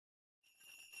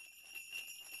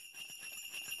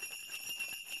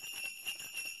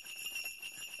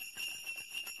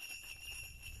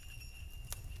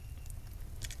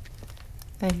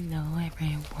Hello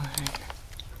everyone.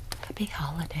 Happy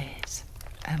holidays.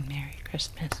 A Merry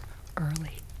Christmas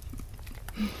early.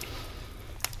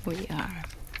 We are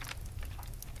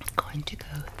going to go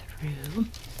through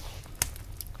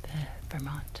the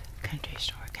Vermont Country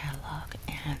Store catalog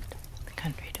and the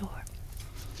country door.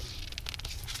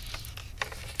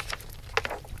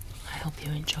 I hope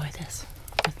you enjoy this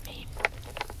with me.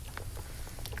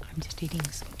 I'm just eating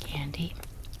some candy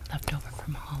left over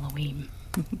from Halloween.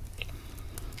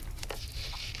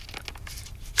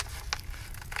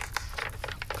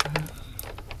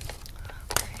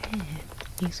 Okay,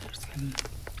 these are some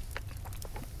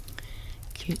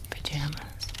cute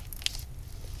pajamas.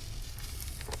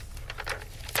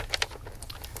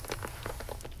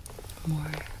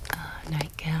 More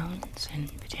nightgowns and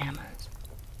pajamas.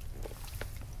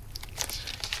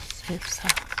 This is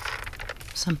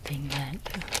something that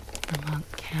Vermont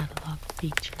catalog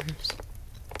features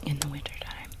in the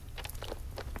wintertime.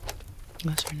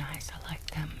 Those are nice. I like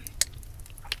them.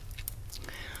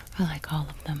 I like all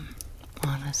of them,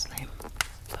 honestly.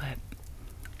 But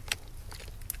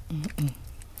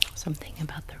something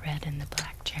about the red and the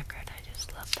black checkered, I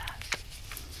just love that.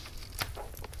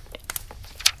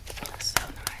 That's so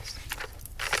nice.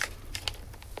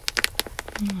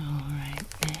 Alright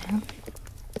then.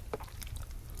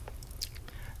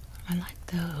 I like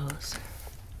those.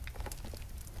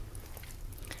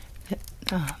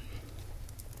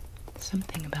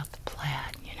 Something about the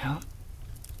plaid, you know?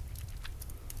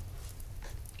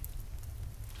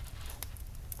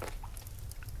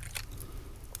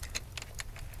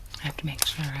 I have to make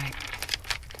sure I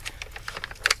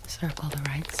circle the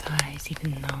right size,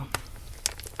 even though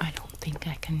I don't think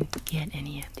I can get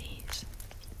any of these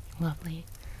lovely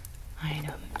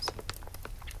items.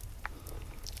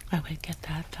 I would get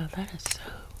that though. That is so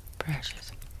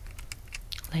precious.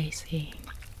 Lacy.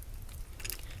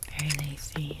 Very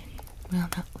lacy. And, well,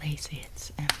 not lacy.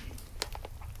 It's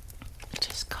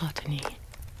just cottony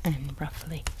and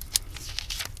ruffly.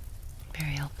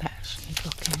 Very old-fashioned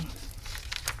looking.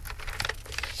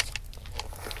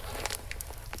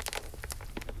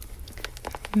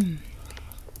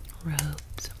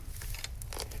 Robes.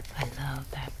 I love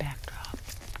that backdrop.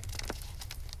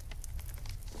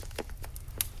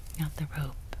 Not the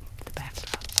robe, the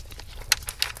backdrop.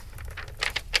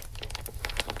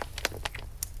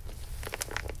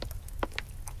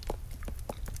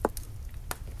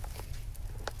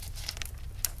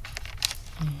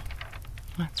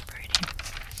 That's pretty.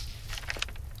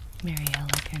 Very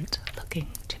elegant looking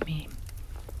to me.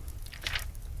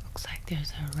 Looks like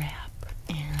there's a wrap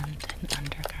and an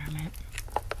undergarment.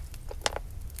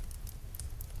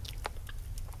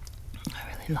 I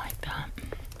really like that.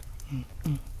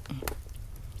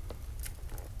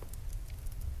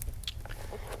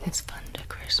 It's fun to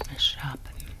Christmas shop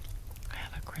and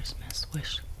have a Christmas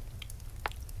wish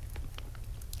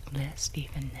list,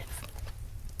 even if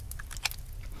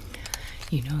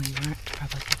you know you aren't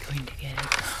probably going to get it.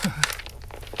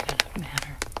 It doesn't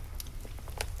matter.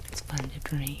 It's fun to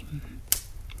dream.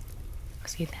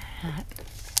 See the hat?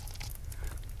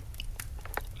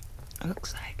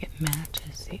 Looks like it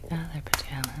matches the other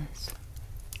pajamas.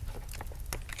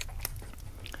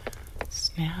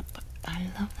 Snap. I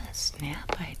love the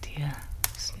snap idea.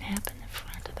 Snap in the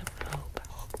front of the robe.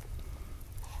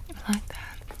 I like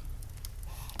that.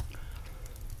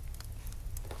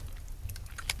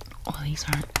 Well, these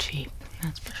aren't cheap,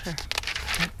 that's for sure.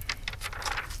 But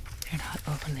they're not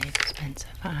overly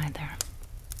expensive either.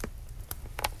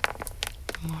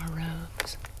 More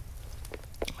robes.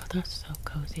 Oh, they're so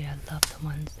cozy. I love the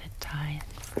ones that tie in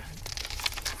front.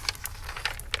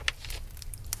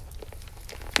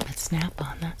 But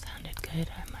snap-on, that sounded good.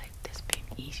 I like this being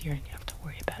easier and you have to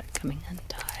worry about it coming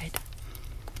untied.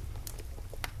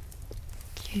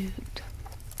 Cute.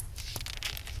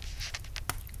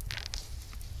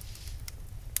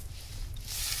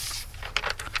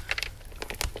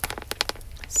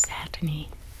 Satiny.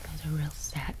 Those are real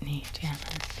satiny pajamas.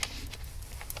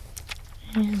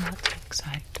 And I'm not too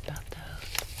excited about those.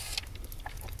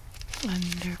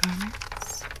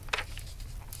 Undergarments.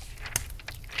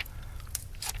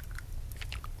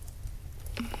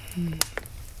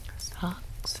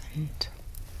 Socks and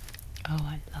oh,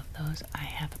 I love those. I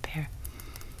have a pair.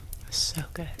 So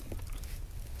good.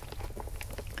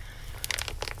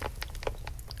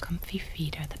 Comfy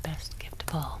feet are the best gift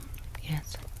of all.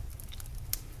 Yes.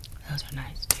 Those are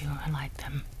nice too. I like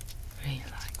them. Really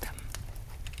like them.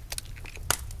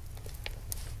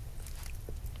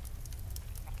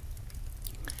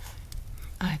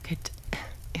 I could,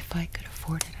 if I could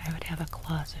afford it, I would have a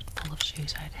closet full of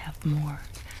shoes. I'd have more.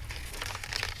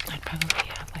 I'd probably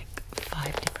have like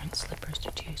 5 different slippers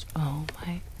to choose. Oh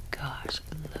my gosh,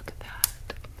 look at that.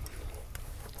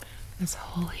 This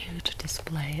whole huge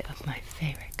display of my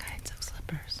favorite kinds of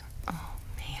slippers. Oh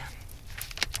man.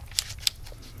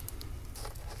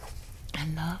 I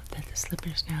love that the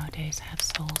slippers nowadays have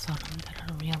soles on them that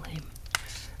are really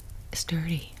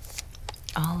sturdy.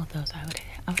 All of those I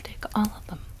would take all of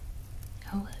them.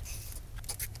 I would.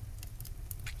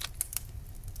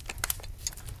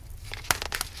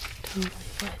 Totally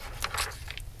would.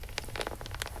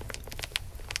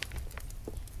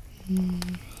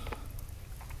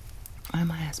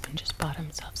 My husband just bought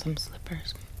himself some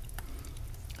slippers.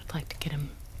 I'd like to get him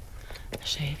a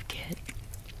shave kit.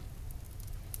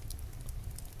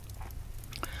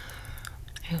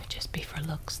 It would just be for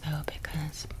looks though,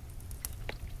 because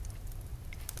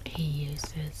he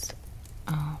uses,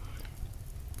 well,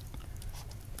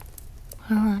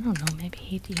 I don't know, maybe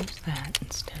he'd use that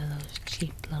instead of those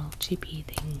cheap little cheapy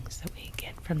things that we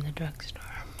get from the drugstore.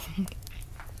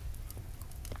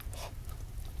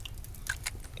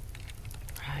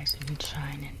 Rise and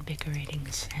shine, invigorating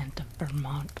scent of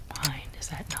Vermont pine. Does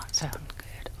that not sound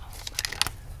good? Oh my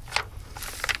god.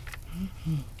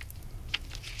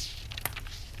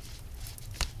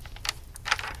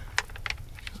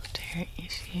 Military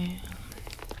issue.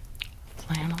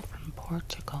 Flannel from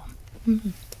Portugal.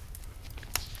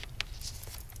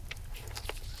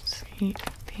 See, I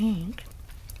think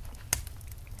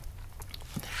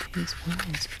that these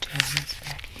women's pajamas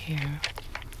back here.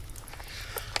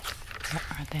 Where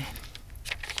are they?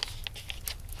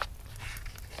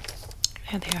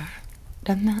 There they are.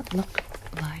 Doesn't that look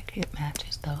like it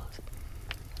matches those?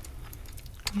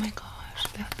 Oh my gosh,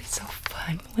 that would be so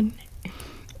fun, wouldn't it?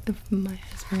 If my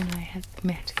husband and I had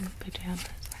matching pajamas.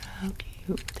 How cute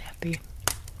would that be?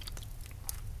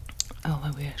 Oh,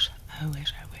 I wish. I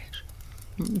wish.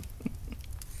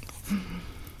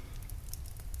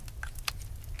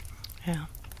 Yeah.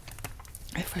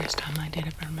 The first time I did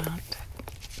a Vermont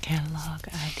catalog,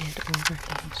 I did over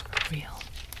things for real.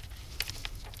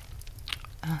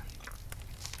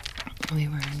 We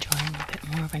were enjoying a bit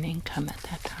more of an income at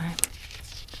that time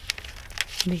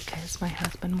because my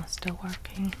husband was still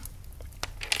working.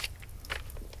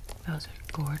 Those are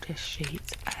gorgeous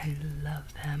sheets. I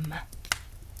love them.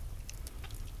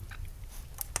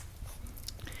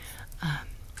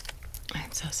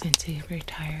 And so since he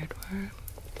retired, we're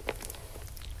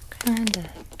kind of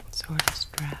sort of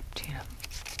strapped, you know.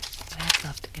 But I'd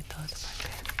love to get those if I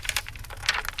could.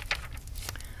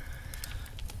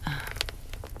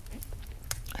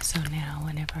 So now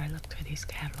whenever I look through these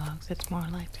catalogs, it's more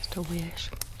like just a wish.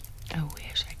 I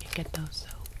wish I could get those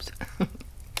soaps.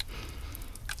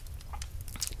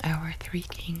 Our Three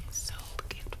Kings soap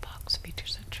gift box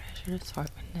features a treasured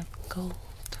assortment of gold,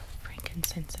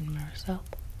 frankincense, and myrrh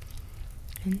soap.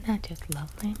 Isn't that just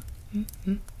lovely?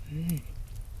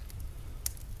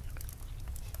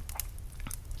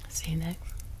 See that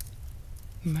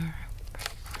myrrh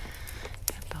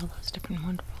with all those different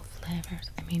wonderful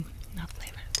flavors. I mean, not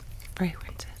flavors,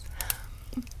 fragrances.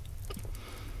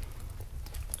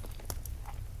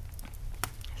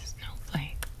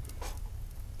 Snowflake,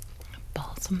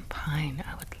 balsam pine.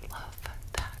 I would love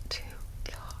that too.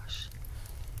 Gosh.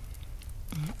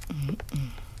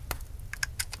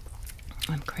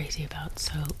 I'm crazy about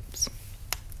soaps.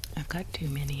 I've got too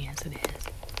many as it is.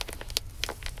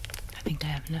 I think I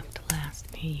have enough to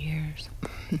last me years.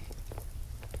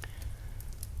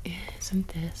 Isn't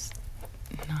this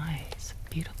nice?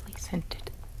 Beautifully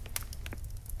scented.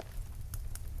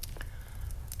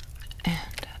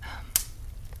 And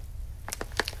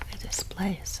the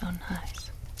display is so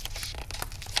nice.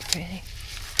 Pretty.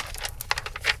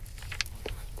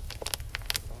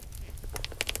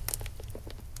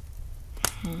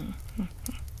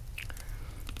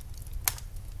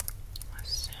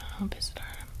 So visit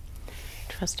our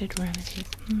trusted remedies.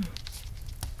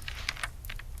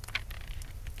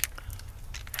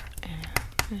 And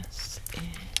this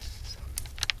is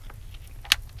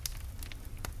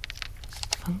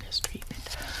fungus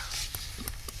treatment.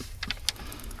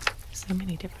 So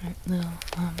many different little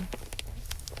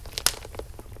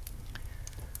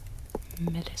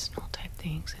medicinal type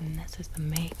things, and this is the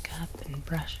makeup and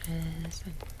brushes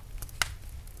and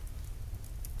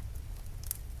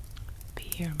be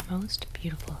your most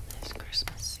beautiful this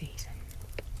Christmas season.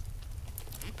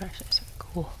 Brushes are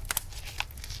cool.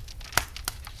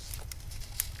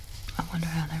 I wonder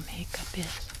how their makeup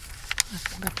is.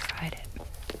 I've never tried it.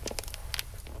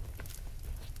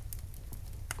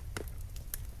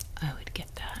 I would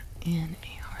get that in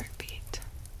a heartbeat.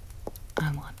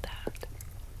 I want that.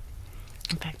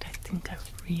 In fact, I think I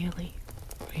really,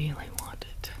 really want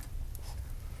it.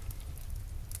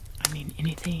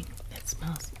 anything that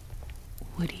smells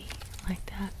woody like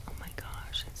that. Oh my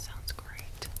gosh, it sounds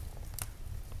great.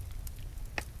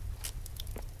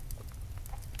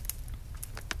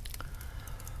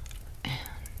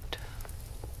 And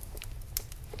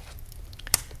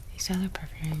these other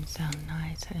perfumes sound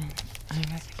nice, and I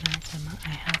recognize them. I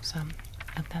have some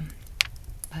of them,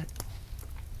 but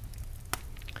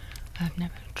I've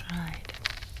never tried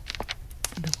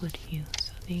the wood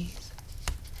use of these.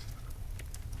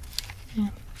 Yeah.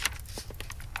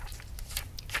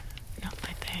 Not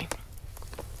my thing.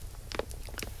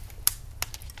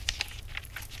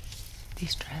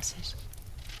 These dresses,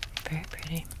 very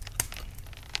pretty.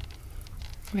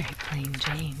 Very plain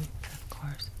Jane, of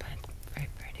course, but very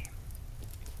pretty.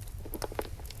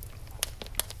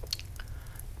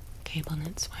 Cable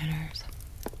knit sweaters.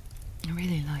 I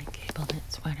really like cable knit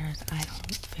sweaters. I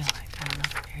don't feel like I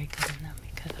look very good in them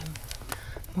because I'm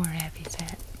more heavy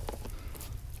set.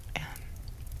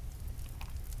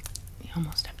 You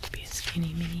almost have to be a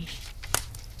skinny mini.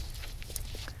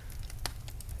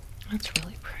 That's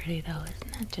really pretty though,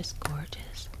 isn't that just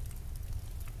gorgeous?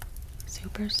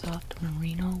 Super soft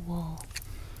merino wool.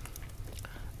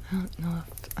 I don't know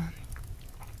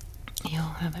if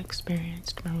y'all have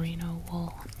experienced merino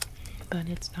wool, but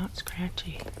it's not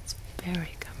scratchy. It's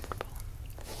very comfortable.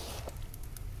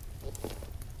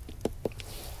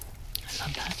 I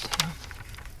love that too.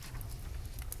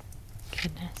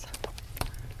 Goodness.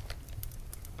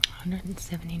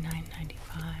 $179.95.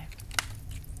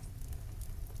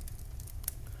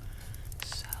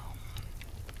 So,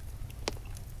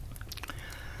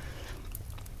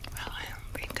 well, I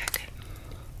don't think I could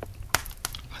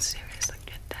seriously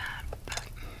get that, but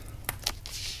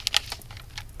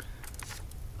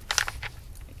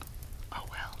oh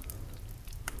well.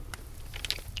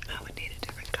 I would need a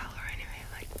different color anyway,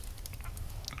 like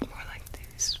more like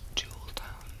these jewel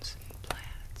tones and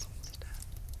plaids and stuff.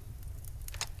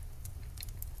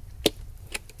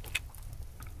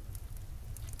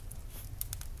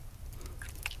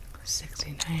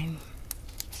 $69.95.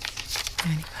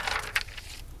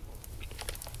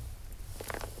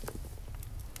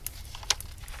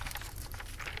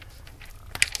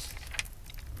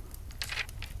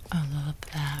 I love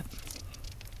that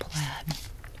plaid.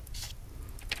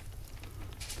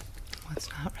 What's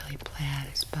not really plaid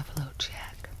is buffalo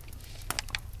check.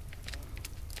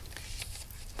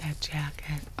 That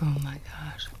jacket, oh my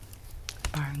gosh,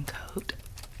 barn coat.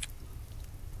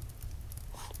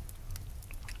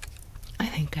 I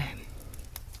think I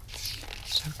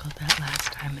circled that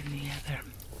last time in the other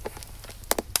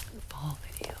fall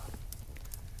video.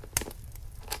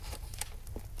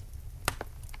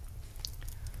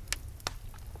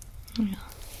 Yeah.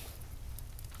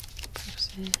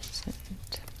 Purses and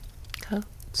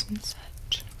coats and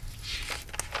such.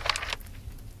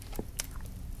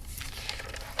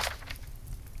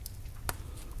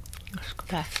 Let's go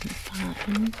back and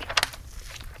find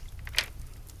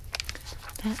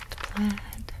that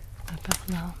plaid, a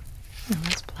buffalo. No,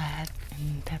 that's plaid,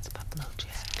 and that's buffalo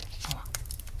check. Oh well.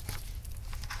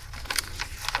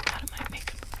 Thought it might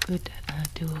make a good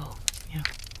duo, you know.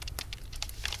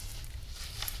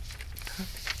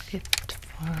 Perfect gift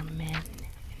for men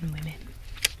and women.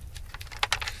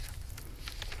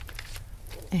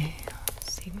 And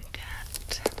let's see, we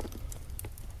got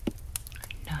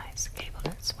a nice cable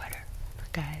knit sweater for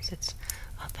guys. It's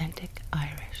authentic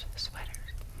Irish sweaters.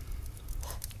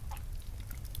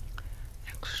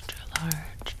 Extra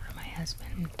large for my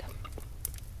husband.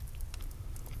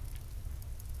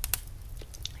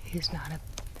 He's not a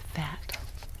fat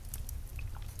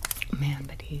man,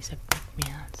 but he's a big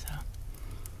man, so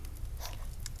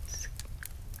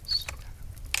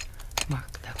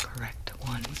mark the correct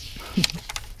one.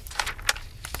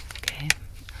 Okay.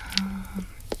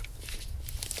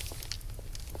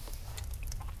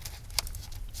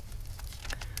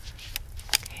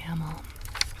 Camel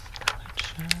collared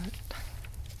shirt.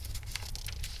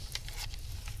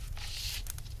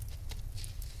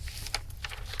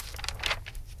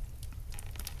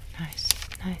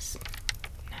 Nice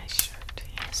shirt.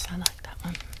 Yes, I like that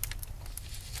one.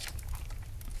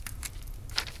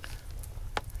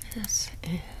 This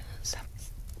is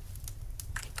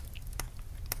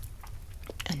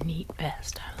a neat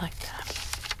vest. I like that.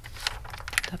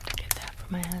 I'd love to get that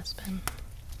for my husband.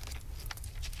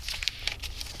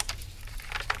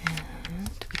 And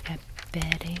we got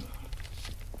bedding.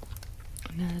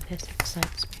 None of this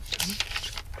excites me too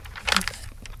much.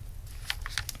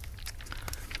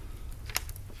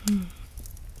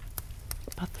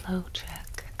 Buffalo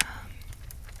check.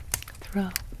 Throw.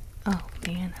 Oh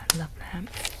man, I love that.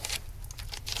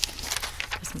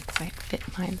 Doesn't quite fit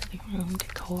my living room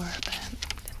decor, but it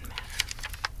didn't matter.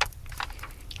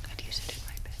 I'd use it in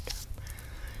my bedroom.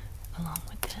 Along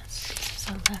with this, this is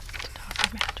a left topper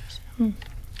mattress. And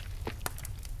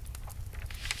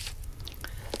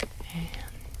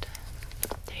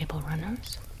table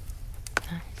runners.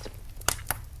 Nice.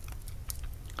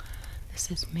 This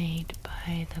is made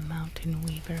by the Mountain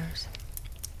Weavers.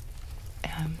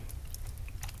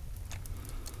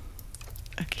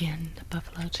 Again, the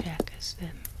buffalo check is the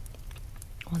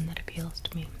one that appeals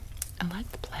to me. I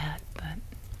like the plaid, but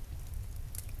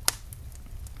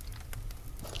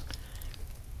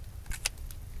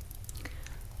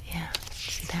yeah,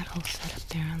 see that whole setup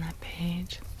there on that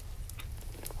page?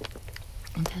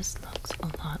 This looks a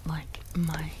lot like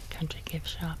my country gift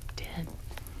shop did,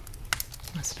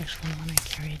 especially when I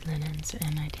carried linens,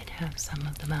 and I did have some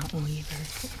of the Mountain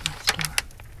Weavers in my store.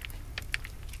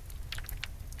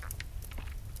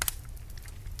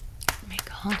 Make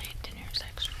holiday dinners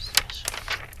extra special.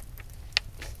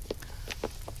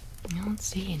 I don't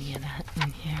see any of that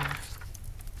in here.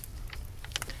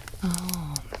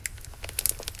 Oh,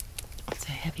 it's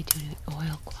a heavy-duty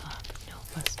oilcloth, no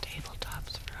fuss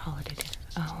tabletops for holiday dinners.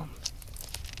 Oh.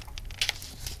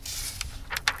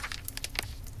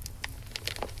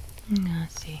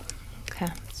 Let's see. Okay,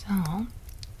 so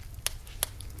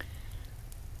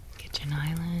kitchen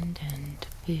island and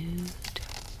food.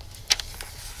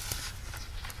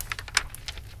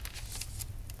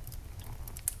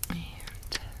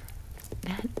 And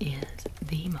that is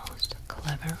the most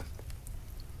clever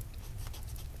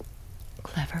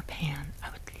pan. I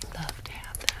would love to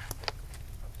have that.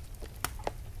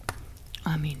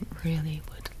 I mean, really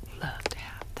would love to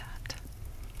have that.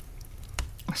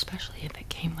 Especially if it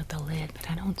came with a lid, but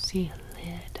I don't see a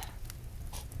lid.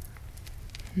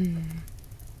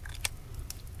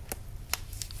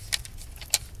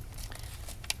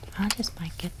 I just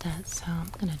might get that, so I'm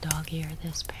gonna dog ear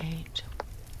this page.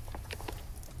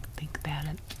 Think about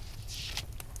it.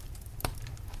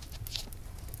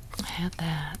 I have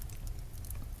that.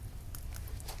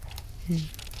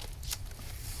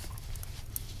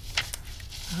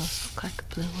 Those look like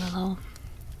blue willow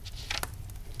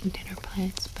dinner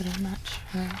plates, but I'm not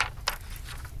sure.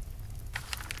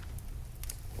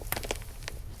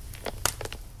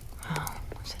 Wow,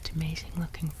 such amazing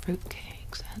looking fruit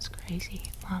cakes. That's crazy.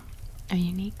 Wow, a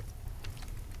unique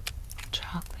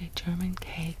chocolate German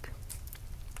cake.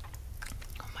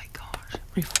 Oh my gosh,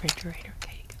 refrigerator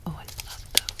cake. Oh, I love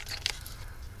those.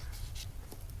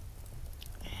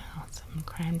 Yeah, some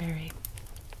cranberry.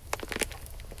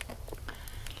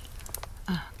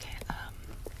 Okay,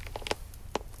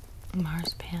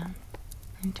 marzipan.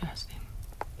 Interesting.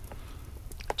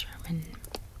 German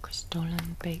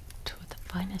Kristolen baked with the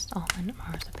finest almond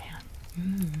marzipan.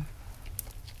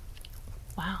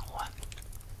 Wow.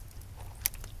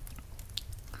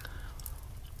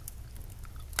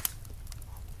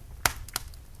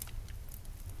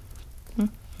 I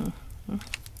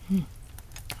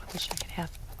wish I could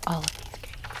have all of these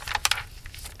cakes.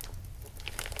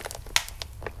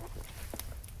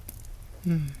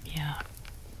 Yeah.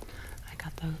 I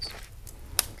got those.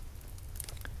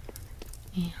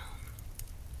 Yeah.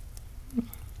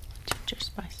 Ginger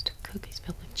spiced cookies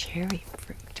filled with cherry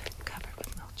fruit covered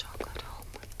with milk chocolate. Oh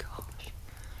my gosh.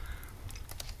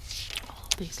 All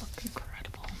of these look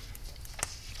incredible.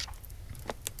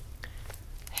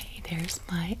 Hey, there's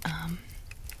my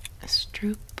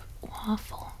Stroop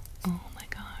waffle. Oh my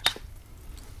gosh.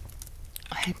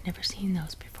 I had never seen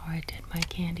those before I did my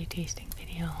candy tasting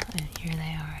video, and here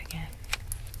they are again.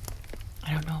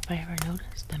 I don't know if I ever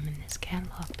noticed them in this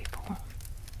catalog before.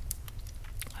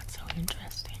 That's so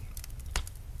interesting.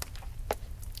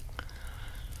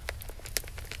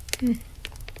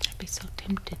 I'd be so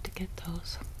tempted to get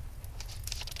those.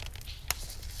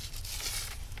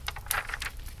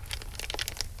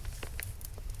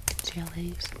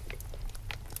 Jellies.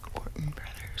 Orton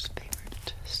Brothers'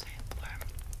 favorite sampler.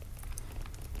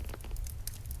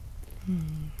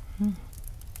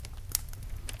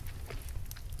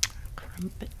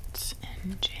 Crumpets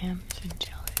and jams and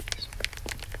jellies.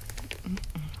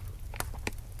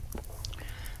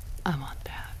 I want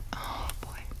that. Oh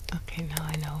boy. Okay, now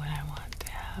I know what I want to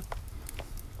have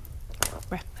for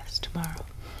breakfast tomorrow.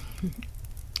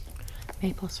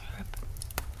 Maple syrup.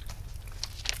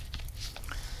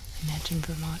 Imagine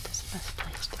Vermont is the best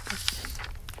place to get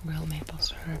real maple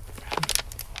syrup from.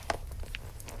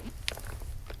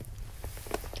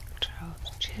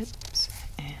 Charles chips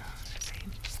and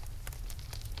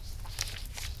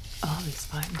all these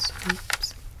fine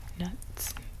sweets,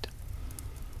 nuts,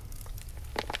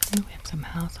 and we have some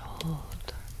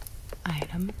household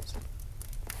items.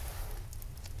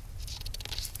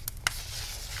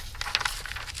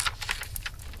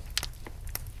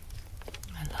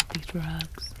 hearth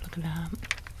rugs. Look at that.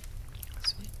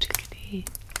 Sweet chickadee.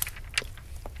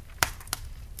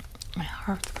 A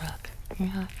hearth rug.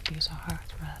 Yeah, I could use a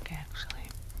hearth rug actually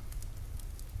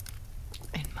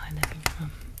in my living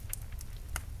room.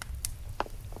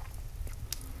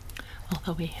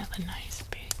 Although we have a nice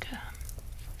big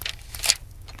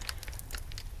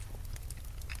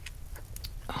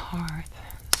hearth,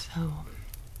 so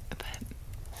but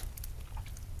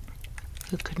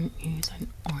who couldn't use an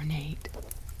ornate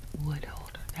wood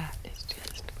holder? That is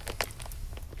just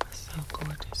so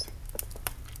gorgeous.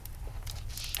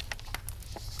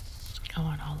 I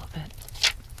want all of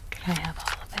it. Can I have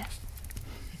all of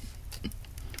it?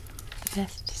 The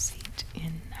best seat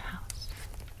in the house.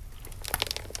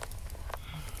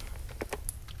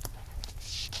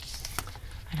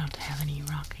 I don't have any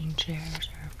rocking chairs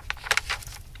or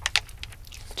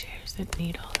chairs that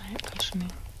need all that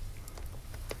cushioning.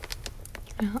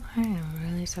 Well, I am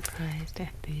really surprised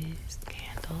at these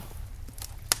candelabra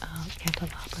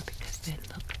because they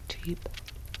look cheap.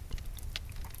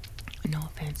 No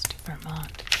offense to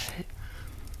Vermont, but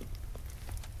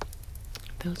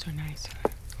those are nicer.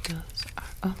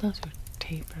 Those are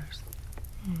tapers.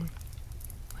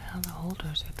 Well, the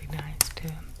holders would be nice too.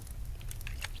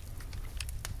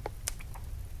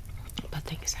 But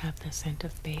they just have the scent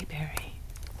of bayberry.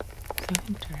 So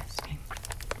interesting.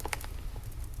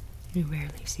 You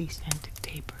rarely see scented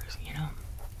tapers, you know.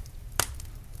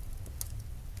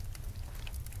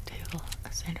 Table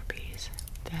a centerpiece.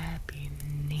 That'd be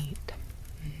neat.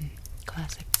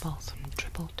 Classic balsam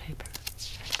triple taper.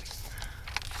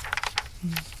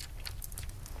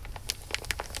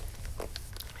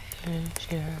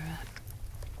 Here's your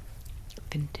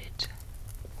vintage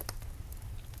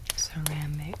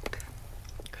ceramic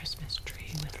Christmas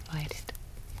tree with lighted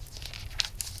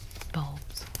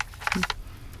bulbs.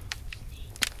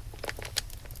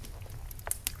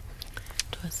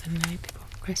 It was the night before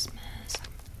Christmas.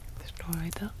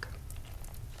 Storybook.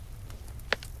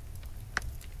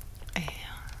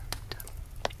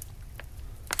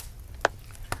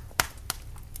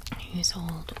 These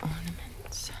old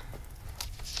ornaments.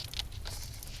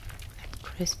 A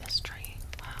Christmas tree.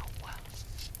 Wow.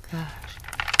 Gosh.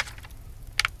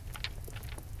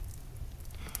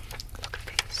 Look at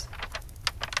these.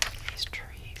 These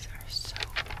trees are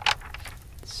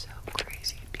so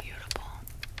crazy beautiful.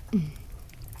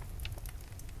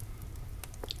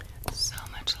 So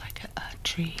much like a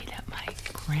tree that my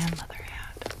grandmother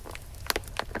had.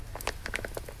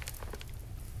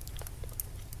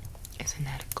 Isn't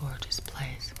that a gorgeous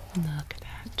place? Look at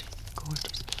that, just a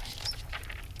gorgeous place.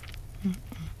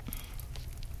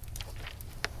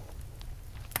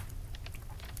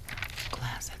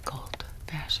 Classic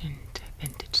old-fashioned,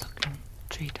 vintage-looking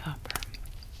tree topper.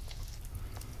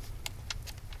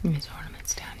 These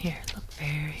ornaments down here look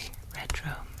very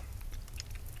retro.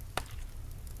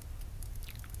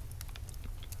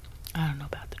 I don't know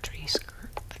about the tree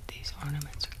skirt, but these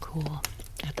ornaments are cool.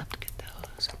 I'd love to get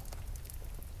those.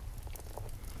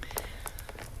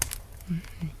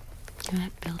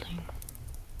 That building.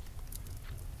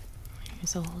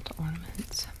 These old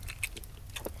ornaments.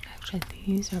 Actually,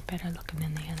 these are better looking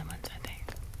than the other ones, I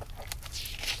think.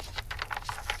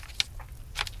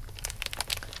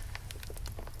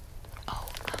 Oh,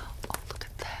 look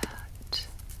at that.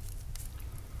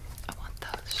 I want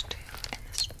those too. And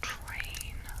this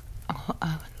train. Oh,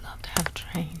 I would love to have a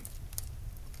train.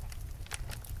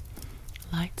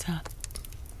 Lights up.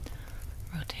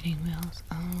 Rotating wheels.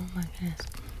 Oh my goodness.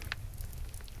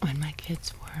 When my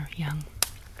kids were young,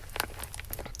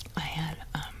 I had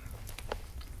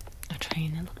a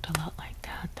train that looked a lot like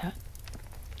that.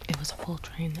 It was a full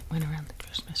train that went around the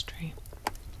Christmas tree.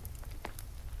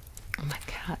 My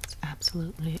cats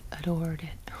absolutely adored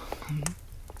it.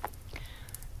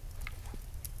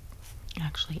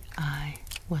 Actually, I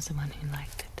was the one who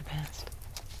liked it the best.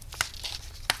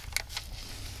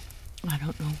 I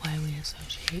don't know why we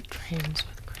associate trains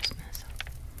with Christmas.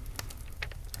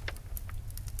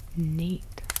 Neat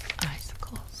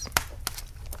icicles.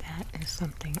 That is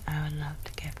something I would love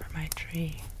to get for my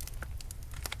tree.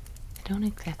 I don't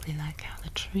exactly like how the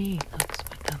tree looks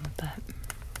with them, but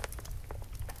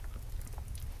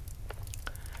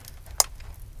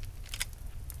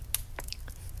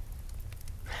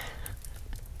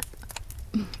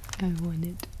I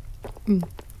wanted and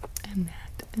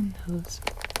that and those.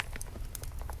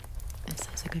 This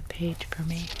is a good page for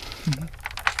me.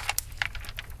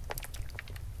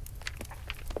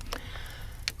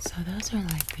 So those are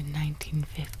like the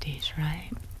 1950s, right?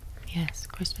 Yes,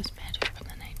 Christmas magic from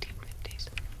the 1950s.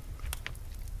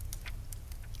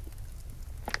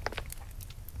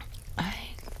 I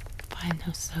find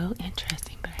those so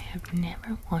interesting, but I have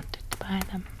never wanted to buy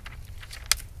them.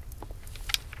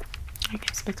 I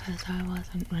guess because I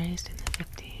wasn't raised in the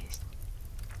 50s.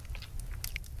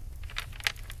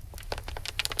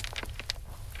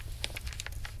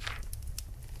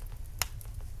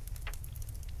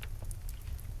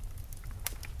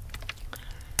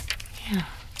 Yeah,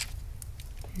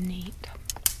 neat.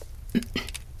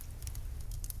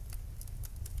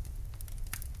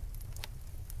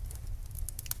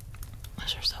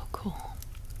 Those are so cool.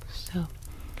 So,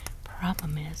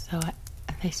 problem is, though,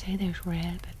 they say there's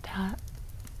red, but that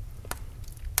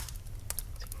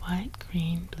it's white,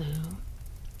 green, blue,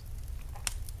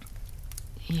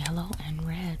 yellow, and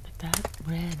red, but that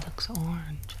red looks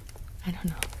orange. I don't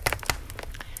know.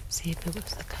 See, if it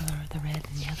was the color of the red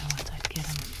and the other ones, I'd get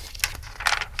them.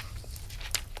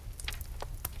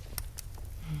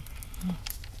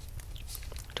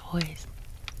 Toys.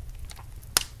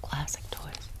 Classic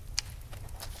toys.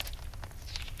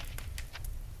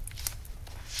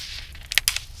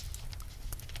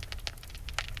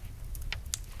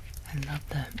 I love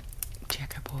the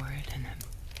checkerboard and the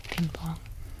ping pong.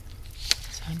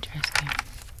 So interesting.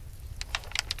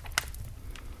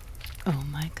 Oh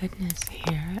my goodness,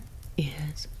 here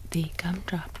is the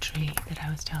gumdrop tree that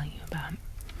I was telling you about.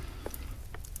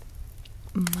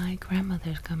 My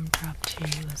grandmother's gumdrop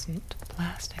tree wasn't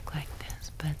plastic like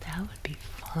this, but that would be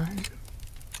fun.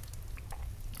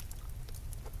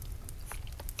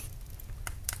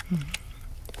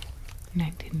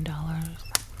 $19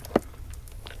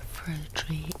 for the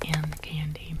tree and the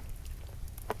candy.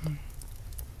 I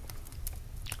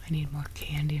need more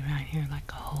candy around here, like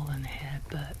a hole in the head,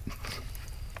 but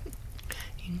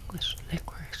English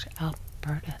licorice,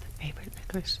 Alberta, the favorite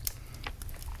licorice.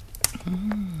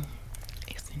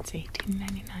 Since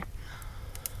 1899.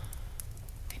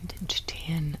 Vintage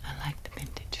tin. I like the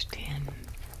vintage tin.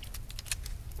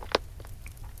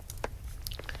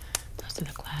 Those are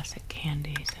the classic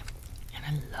candies. And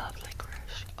I love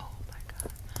licorice. Oh my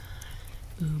god.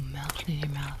 Ooh, melt in your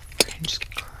mouth. French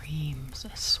cream's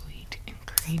a sweet and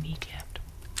creamy gift.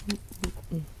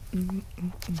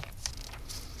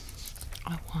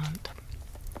 I want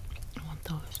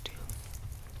those too.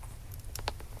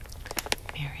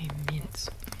 Mary mints.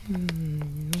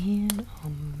 Man, oh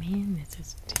man, this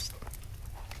is just.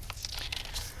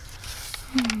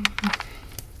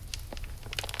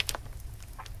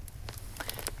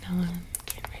 No one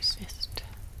can resist.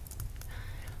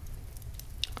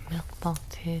 Milk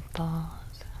malted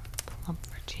balls, plump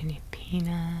Virginia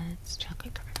peanuts,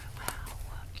 chocolate covered. Wow.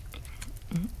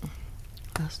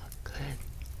 Those look good.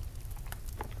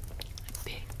 Like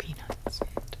big peanuts.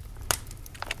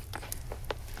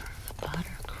 The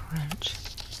butter crunch.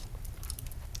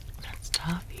 That's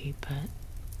toffee, but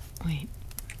wait.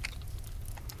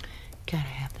 Gotta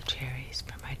have the cherries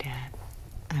for my dad.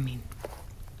 I mean,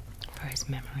 for his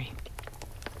memory.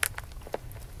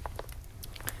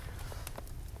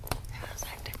 How's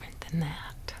that different than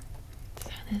that? Is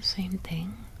that the same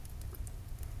thing?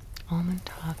 Almond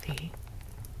toffee.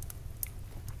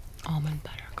 Almond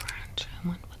butter crunch. I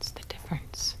wonder what's the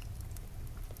difference.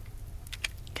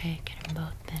 Okay, get them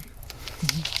both then.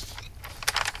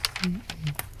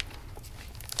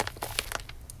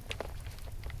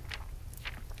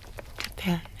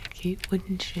 That cute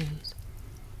wooden shoes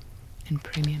and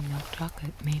premium milk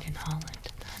chocolate made in Holland.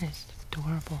 That is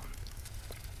adorable.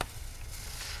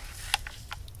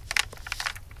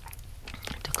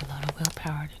 It took a lot of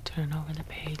willpower to turn over the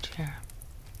page here.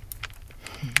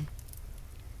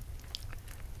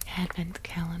 Advent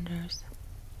calendars.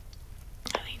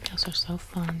 I think those are so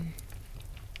fun.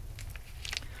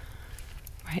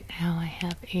 Right now I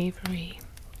have Avery.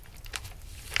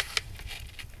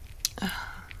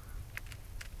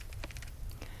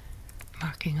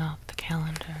 Marking off the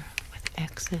calendar with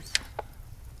X's.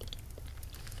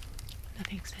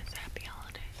 Nothing says happy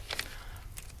holidays.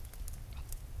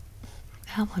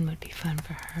 That one would be fun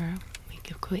for her. We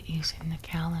could quit using the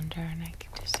calendar and I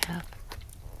could just have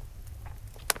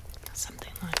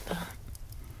something like that.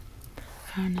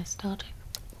 Our nostalgic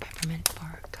peppermint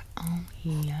bark. Oh,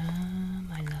 yum.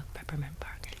 I love peppermint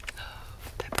bark. I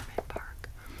love peppermint bark.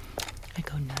 I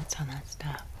go nuts on that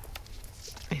stuff.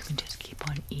 You can just keep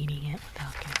on eating it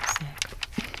without getting sick.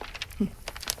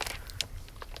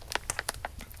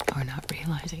 Or not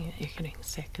realizing that you're getting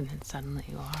sick and then suddenly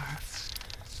you are.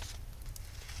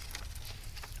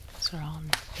 Those are all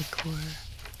liqueur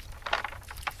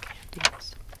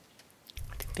candies.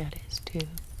 I think that is too.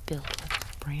 Filled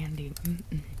with brandy.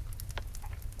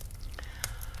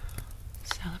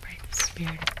 Celebrate the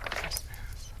spirit of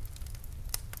Christmas.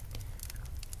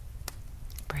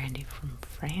 Brandy from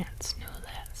France, no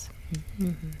less.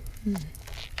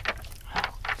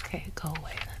 Okay, go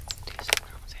away. Let's do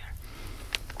something else here.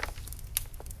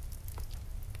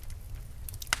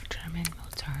 German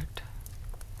Mozart,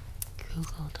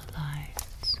 Google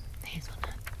Delights,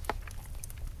 hazelnut.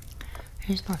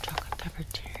 Here's more chocolate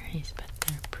covered cherries, but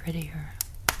they're prettier.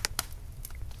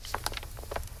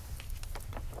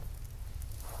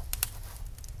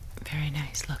 Very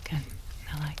nice looking.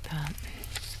 I like that.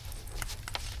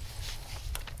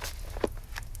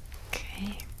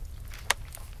 Okay.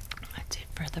 That's it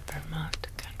for the Vermont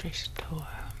country store.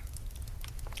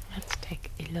 Let's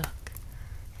take a look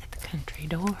at the country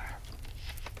door.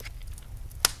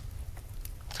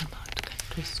 Vermont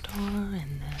country store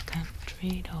and the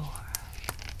country door.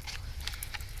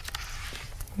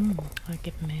 They're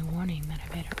giving me a warning that I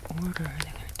better order.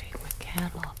 They're going to take my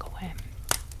catalog away.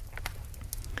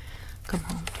 Come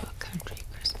home to a country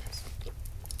Christmas.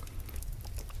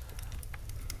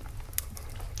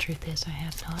 Truth is, I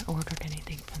have not ordered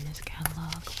anything from this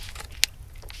catalog.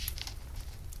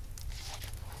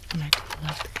 And I do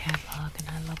love the catalog, and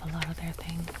I love a lot of their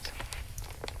things.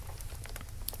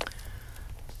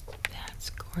 That's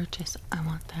gorgeous. I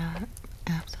want that.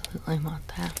 Absolutely want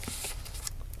that.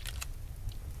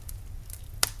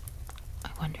 I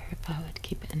wonder if I would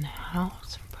keep it in the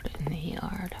house or put it in the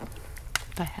yard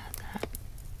if I had that.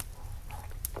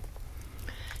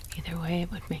 Either way,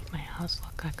 it would make my house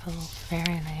look like a little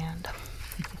fairyland.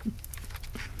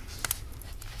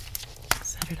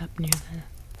 Set it up near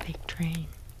the fake train.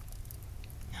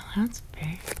 Now that's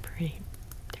very pretty.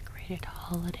 Decorated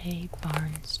holiday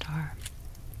barn star.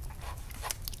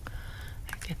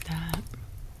 I get that.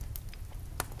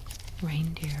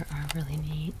 Reindeer are really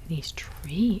neat. These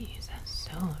trees, that's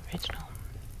so original.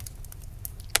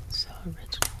 So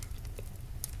original.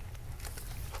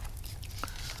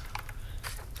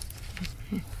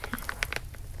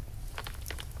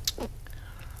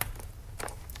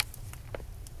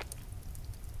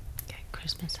 Okay,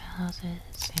 Christmas houses,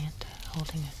 Santa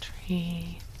holding a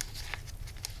tree.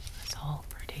 That's all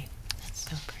pretty. That's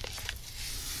so pretty.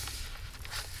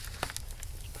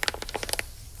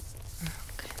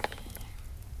 Okay.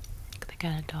 They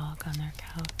got a dog on their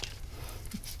couch.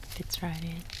 Fits right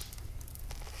in.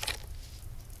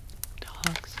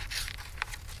 Dogs.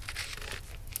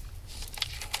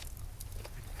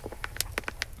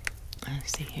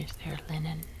 Let's see, here's their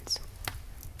linens.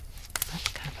 That's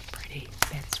kind of a pretty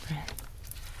bedspread.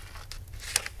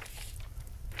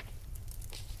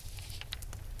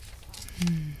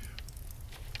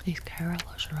 These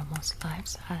carolers are almost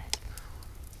life-size.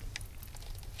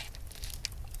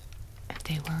 If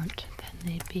they weren't, then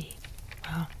they'd be,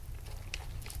 well,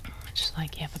 just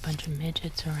like you have a bunch of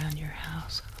midgets around your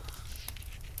house.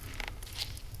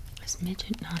 Is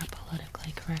midget not a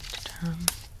politically correct term?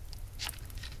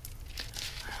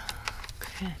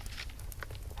 Okay.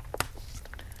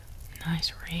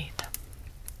 Nice wreath.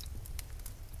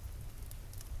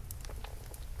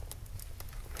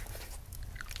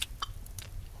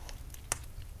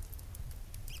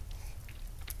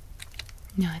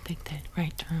 No, I think the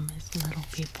right term is little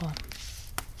people.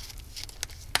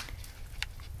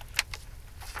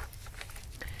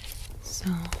 So,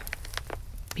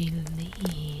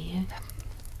 believe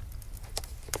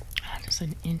that is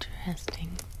an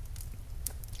interesting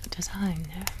design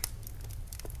there.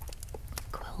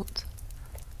 Quilt.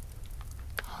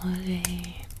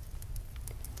 Holiday.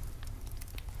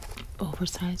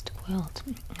 Oversized quilt.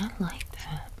 I like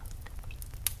that.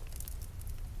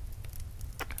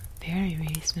 Very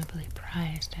reasonably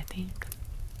priced, I think.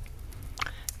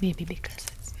 Maybe because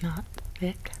it's not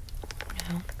thick,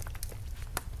 you know.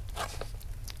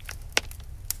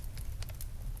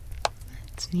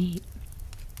 That's neat.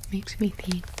 Makes me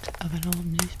think of an old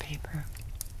newspaper.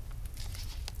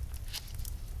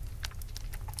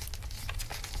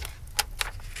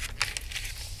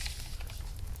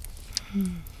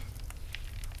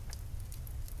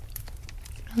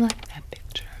 I like that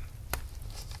picture.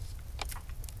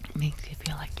 It makes you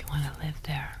feel like you want to live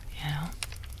there, you know?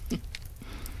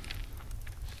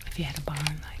 If you had a barn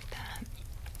like that.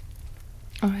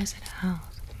 Or is it a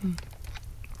house? I'd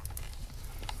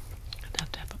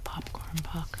have to have a popcorn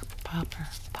popper.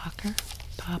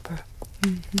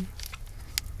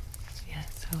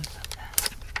 Yes, I would love that.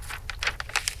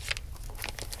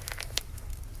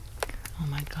 Oh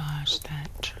my gosh, that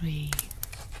tree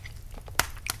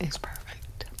is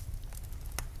perfect.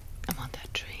 I want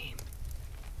that tree.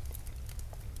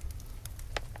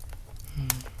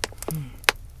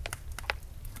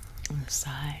 And the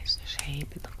size, the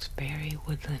shape, it looks very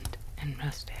woodland and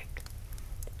rustic.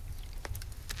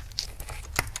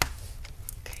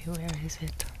 Okay, where is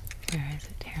it? Where is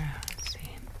it? Here, let's see.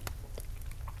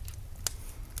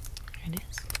 Here it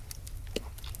is.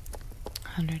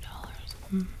 $100.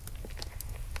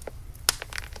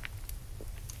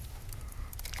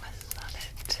 I love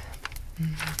it.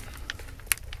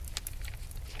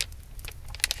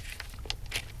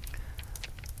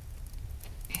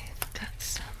 It's got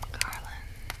some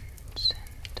garlands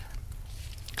and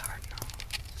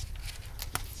cardinals.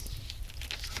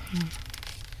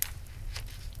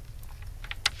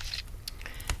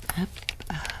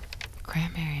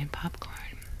 Cranberry and popcorn.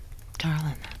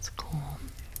 Darling, that's cool.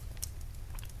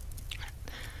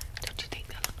 Don't you think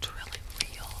that looks really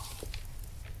real?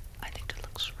 I think it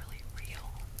looks really real.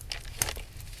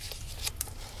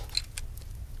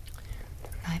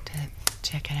 I'd like to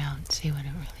check it out and see what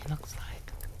it really looks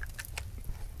like.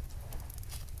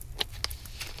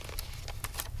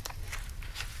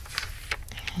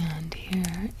 And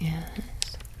here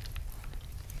is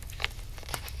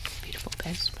beautiful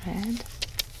bedspread.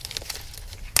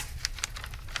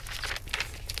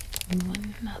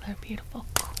 Another beautiful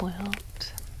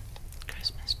quilt.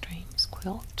 Christmas Dreams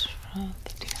quilt from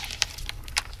the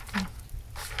town.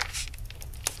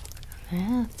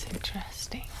 That's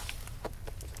interesting.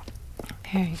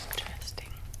 Very interesting.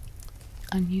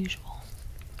 Unusual.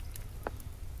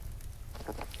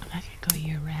 I could go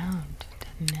year round. It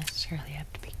doesn't necessarily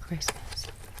have to be Christmas.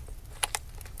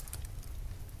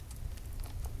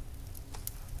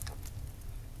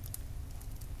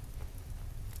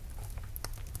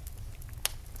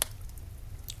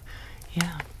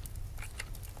 Yeah,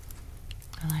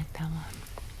 I like that one.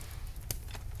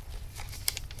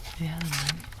 The other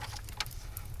one.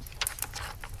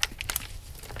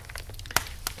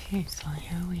 Okay, so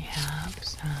here we have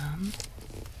some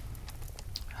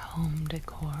home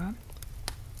decor.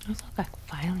 Those look like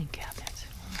filing cabinets.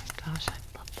 Oh my gosh,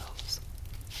 I love those.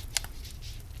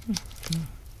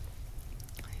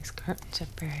 These curtains are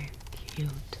very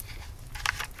cute.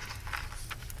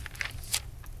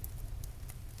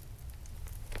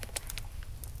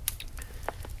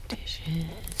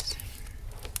 Dishes.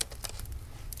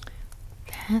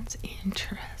 That's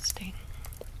interesting.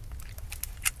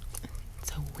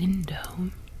 It's a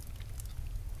window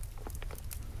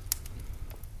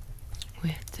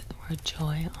with the word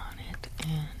joy on it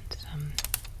and some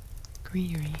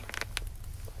greenery.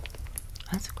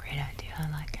 That's a great idea. I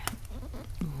like it.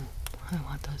 Ooh, I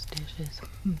want those dishes.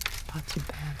 Pots and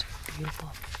pans are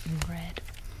beautiful in red.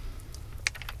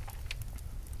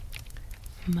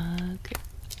 Mug.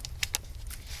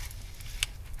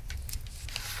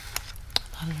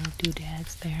 A lot of little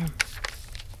doodads there.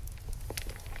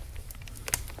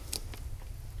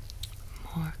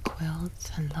 More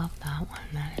quilts. I love that one.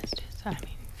 That is just, I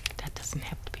mean, that doesn't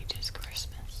have to be just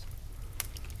Christmas.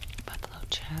 Buffalo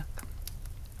check.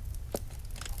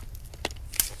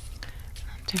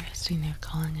 Interesting they're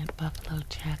calling it buffalo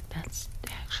check. That's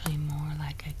actually more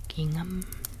like a gingham.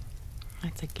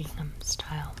 That's a gingham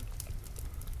style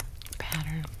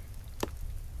pattern.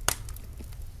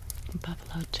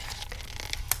 Buffalo check.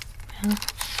 Well,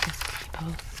 this could be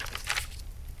both.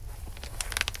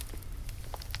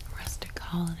 Rustic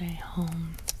holiday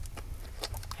home.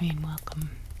 I mean, welcome.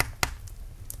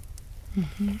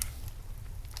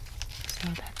 So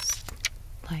that's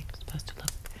like supposed to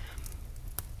look.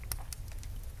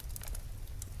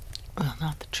 Well,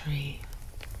 not the tree.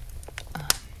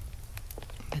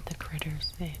 But the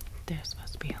critters, they're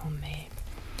supposed to be homemade.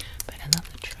 But I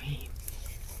love the tree.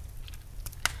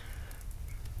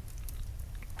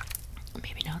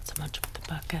 Maybe not so much with the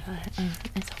bucket.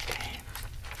 It's okay.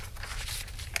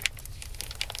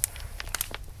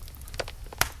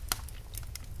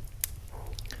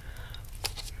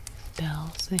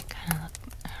 Bells, they kind of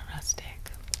look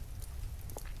rustic.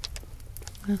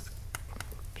 Those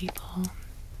people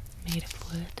made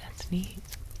of wood, that's neat.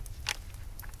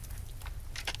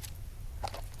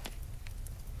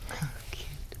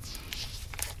 Cute.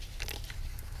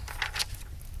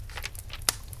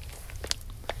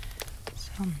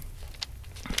 Some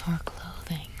more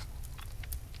clothing.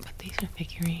 But these are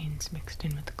figurines mixed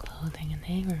in with the clothing, and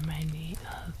they remind me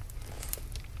of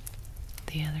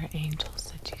the other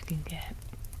angels that you can get.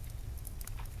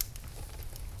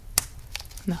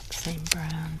 Not the same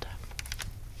brand.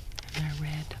 And they're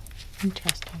red.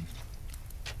 Interesting.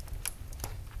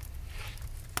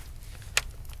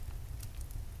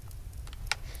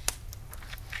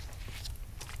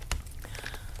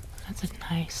 That's a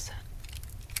nice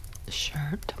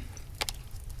shirt.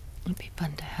 It'd be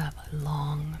fun to have a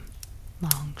long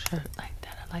shirt like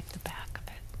that. I like the back of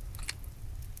it.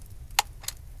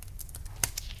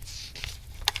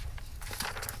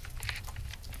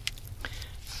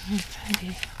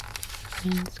 Alrighty.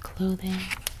 Men's clothing.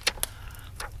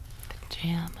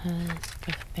 Pajamas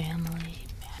for the family.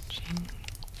 Matching.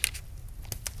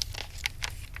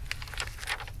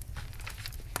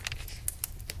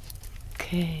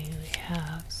 Okay, we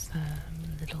have some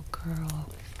little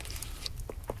girl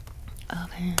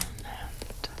oven and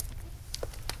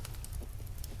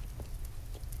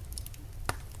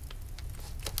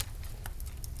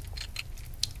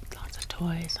lots of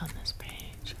toys on this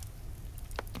page.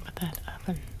 But that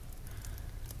oven,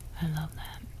 I love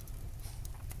that.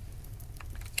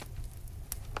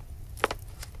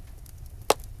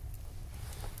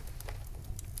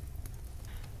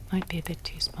 Might be a bit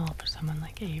too small for someone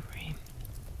like Avery.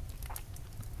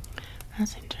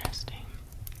 That's interesting.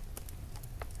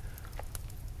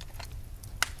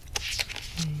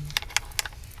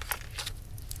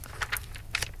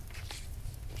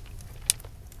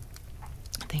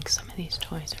 I think some of these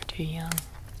toys are too young.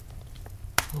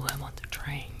 Ooh, I want the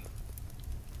train.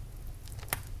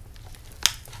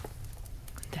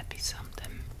 Wouldn't that be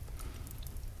something?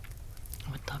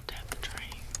 I would love to have the train.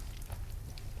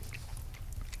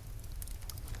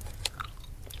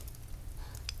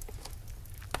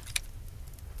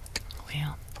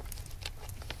 Well,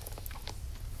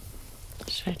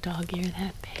 should I dog ear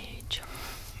that page?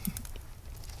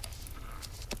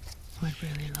 I'd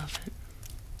really love it.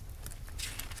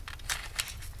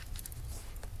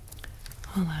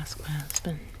 I'll ask my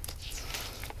husband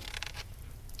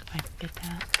if I can get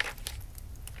that.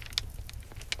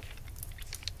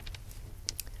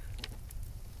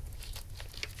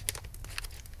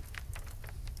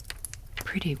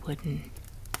 Pretty wooden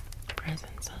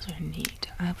presents, those are neat.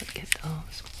 I would get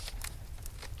those.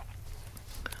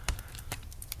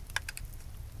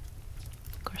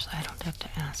 Of course, I don't have to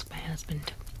ask my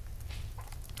husband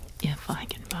if I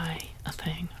can buy a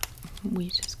thing. We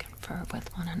just confer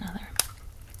with one another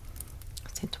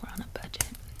since we're on a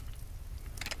budget.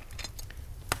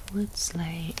 Wood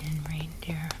sleigh and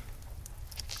reindeer.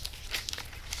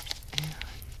 And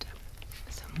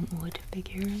some wood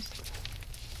figures.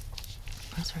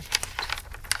 Those are neat.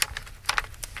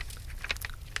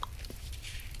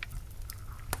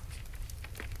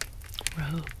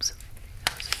 Robes.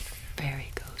 Those are very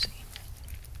cozy.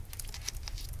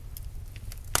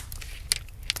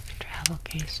 Travel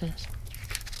cases.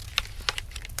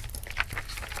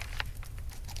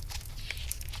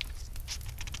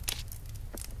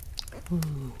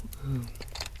 Ooh.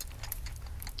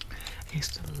 I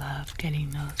used to love getting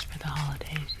those for the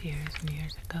holidays years and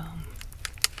years ago.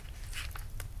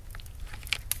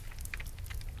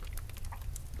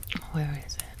 Where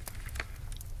is it?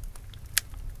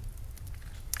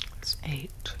 It's 8.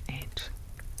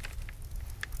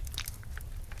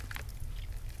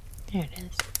 There it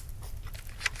is.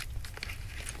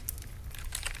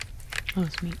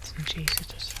 Those meats and cheeses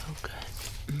are so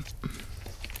good.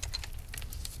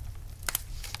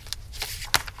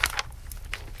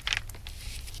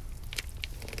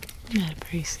 Not a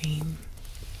pretty seam.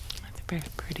 That's a very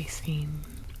pretty seam.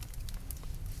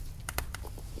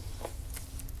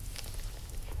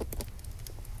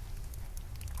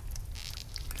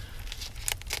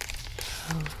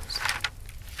 Those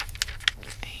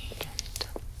and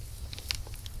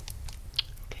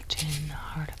kitchen in the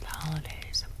heart of the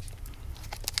holidays.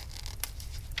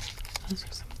 Those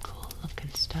are some cool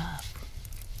looking stuff.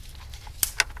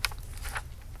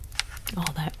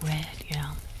 All that red,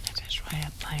 yeah, that's just right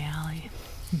up my alley.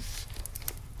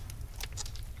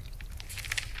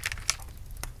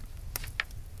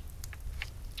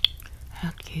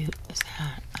 How cute is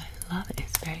that? I love it.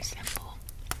 It's very simple,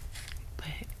 but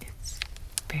it's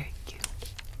very cute.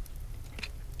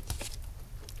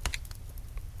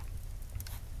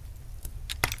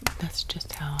 That's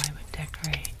just how I would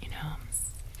decorate, you know.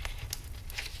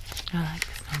 I like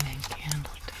the snowman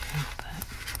candle too, but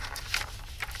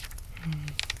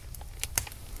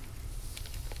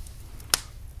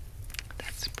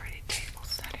that's a pretty table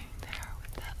setting there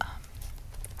with the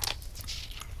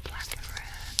black and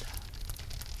red.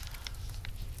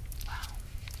 Wow.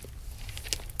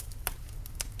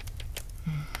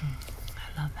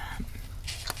 I love that.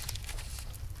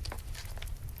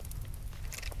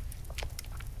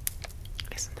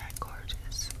 Isn't that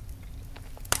gorgeous?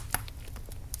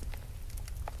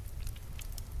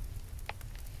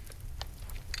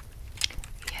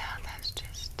 Yeah, that's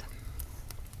just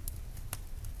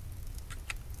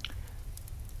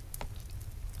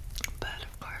but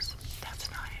of course that's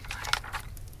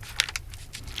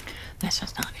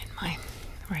just not in my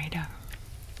radar.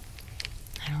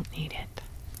 I don't need it.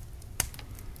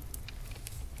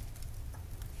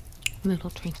 Little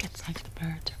trinkets like the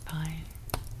birds are fine.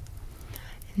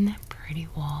 Isn't that pretty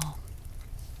wall?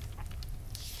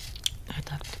 I'd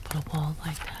love to put a wall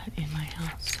like that in my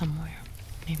house somewhere.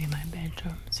 Maybe my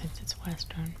bedroom, since it's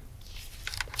western.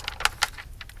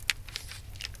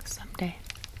 Someday.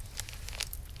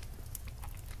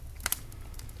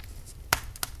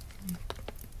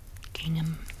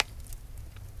 gingham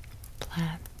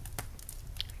plaid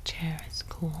chair is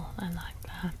cool. I like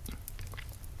that.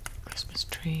 Christmas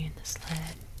tree and the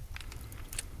sled.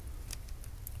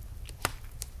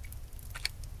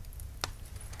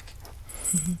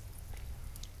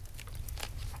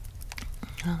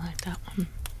 I like that one.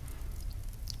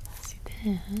 See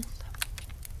this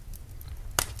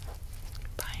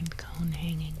pine cone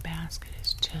hanging basket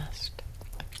is just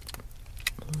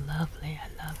lovely. I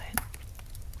love it.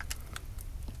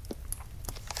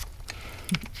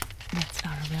 That's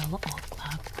not a real old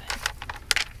clock, but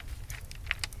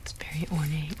it's very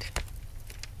ornate,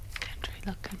 country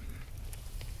looking.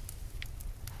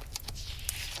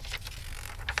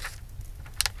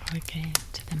 We're getting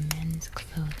to the men's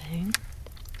clothing.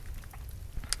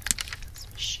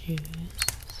 Some shoes,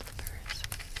 slippers.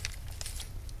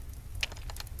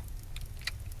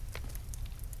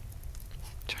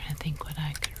 Trying to think what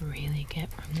I could really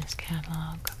get from this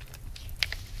catalog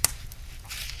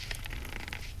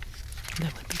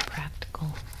that would be practical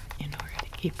in order to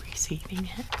keep receiving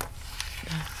it.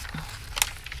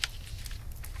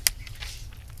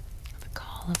 The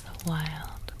Call of the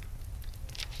Wild.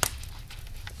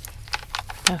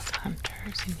 Those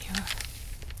hunters in your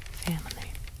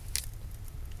family.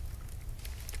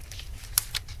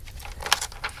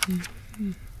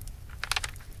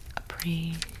 A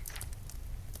pretty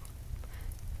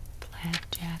plaid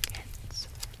jackets.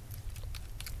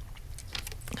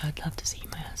 I'd love to see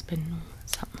my husband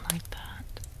something like that.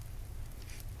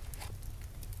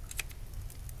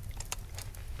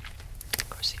 Of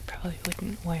course, he probably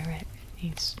wouldn't wear it.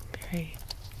 He's very,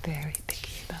 very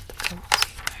picky about the coats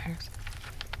he wears.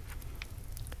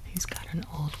 He's got an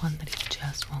old one that he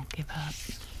just won't give up.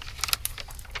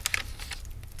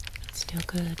 It's still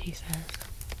good, he says.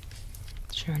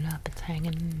 Sure enough, it's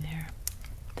hanging in there.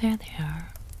 There they are.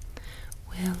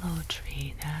 Willow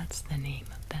Tree, that's the name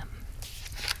of them.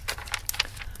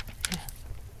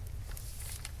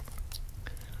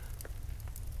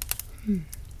 Yeah.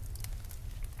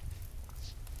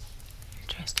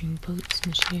 Interesting boots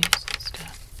and shoes and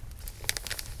stuff.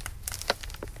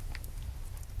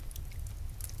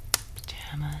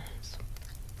 Pajamas.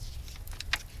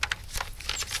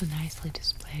 This is a nicely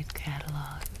displayed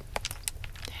catalog.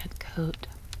 Head coat,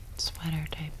 sweater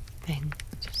type thing.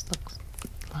 It just looks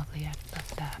lovely. I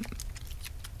love that.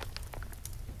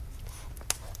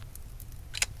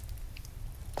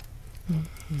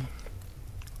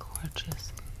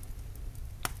 Gorgeous.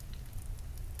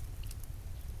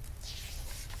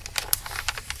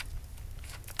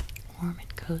 Warm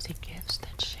and cozy gifts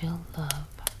that she'll love.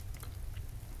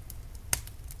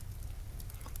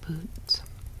 Boots.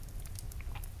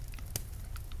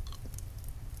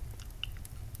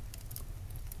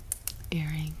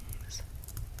 Earrings.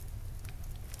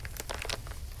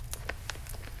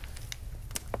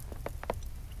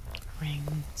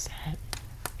 Ring set.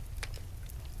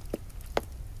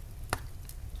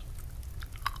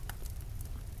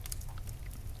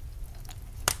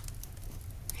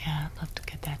 Yeah, I'd love to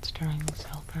get that sterling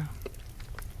silver.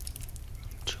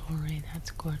 Jewelry,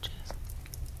 that's gorgeous.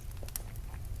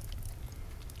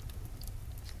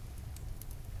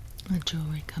 The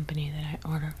jewelry company that I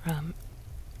order from,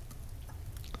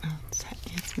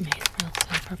 it's made of real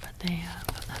silver, but they have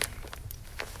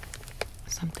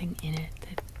something in it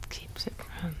that keeps it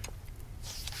from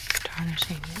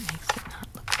tarnishing, that makes it not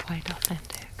look quite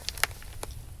authentic.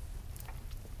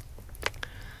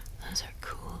 Those are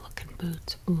cool looking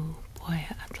boots. Ooh, boy,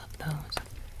 I'd love those.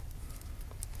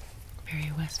 Very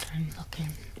Western looking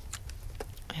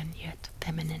and yet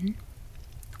feminine.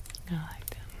 I like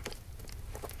them.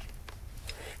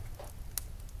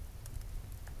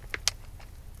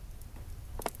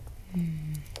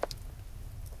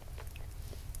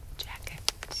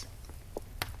 Jackets.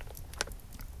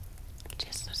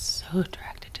 Just so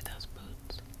attracted to those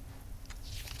boots.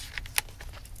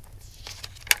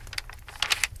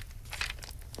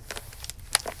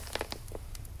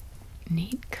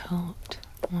 Neat coat.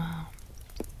 Wow.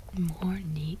 More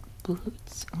neat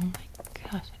boots. Oh my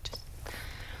gosh.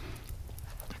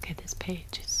 Okay, this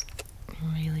page is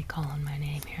really calling my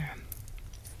name here.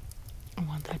 I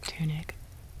want that tunic.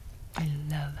 I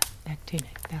love that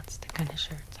tunic. That's the kind of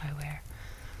shirts I wear.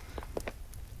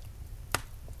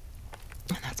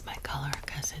 And that's my color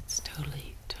because it's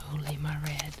totally my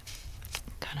red.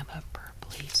 Kind of a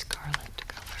purpley scarlet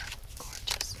color.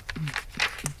 Gorgeous.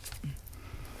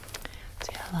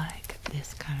 See, I like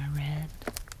this kind of red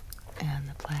and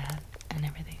the plaid and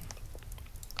everything.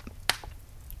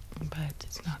 But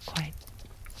it's not quite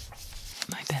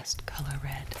my best color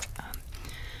red,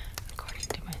 according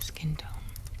to my skin tone.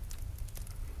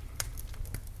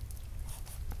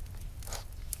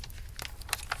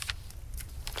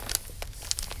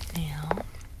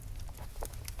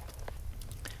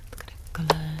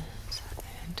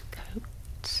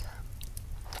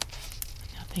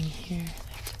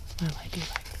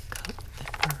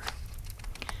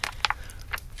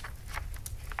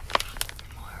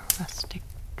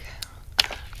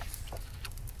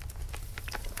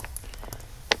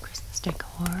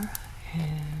 more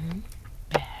handbags.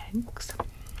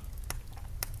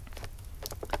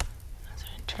 Those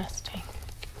are interesting.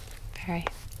 Very.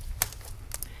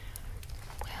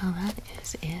 Well, that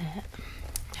is it.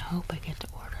 I hope I get to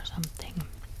order something.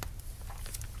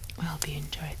 I hope you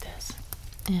enjoyed this,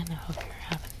 and I hope you're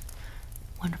having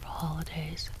wonderful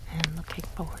holidays and looking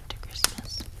forward to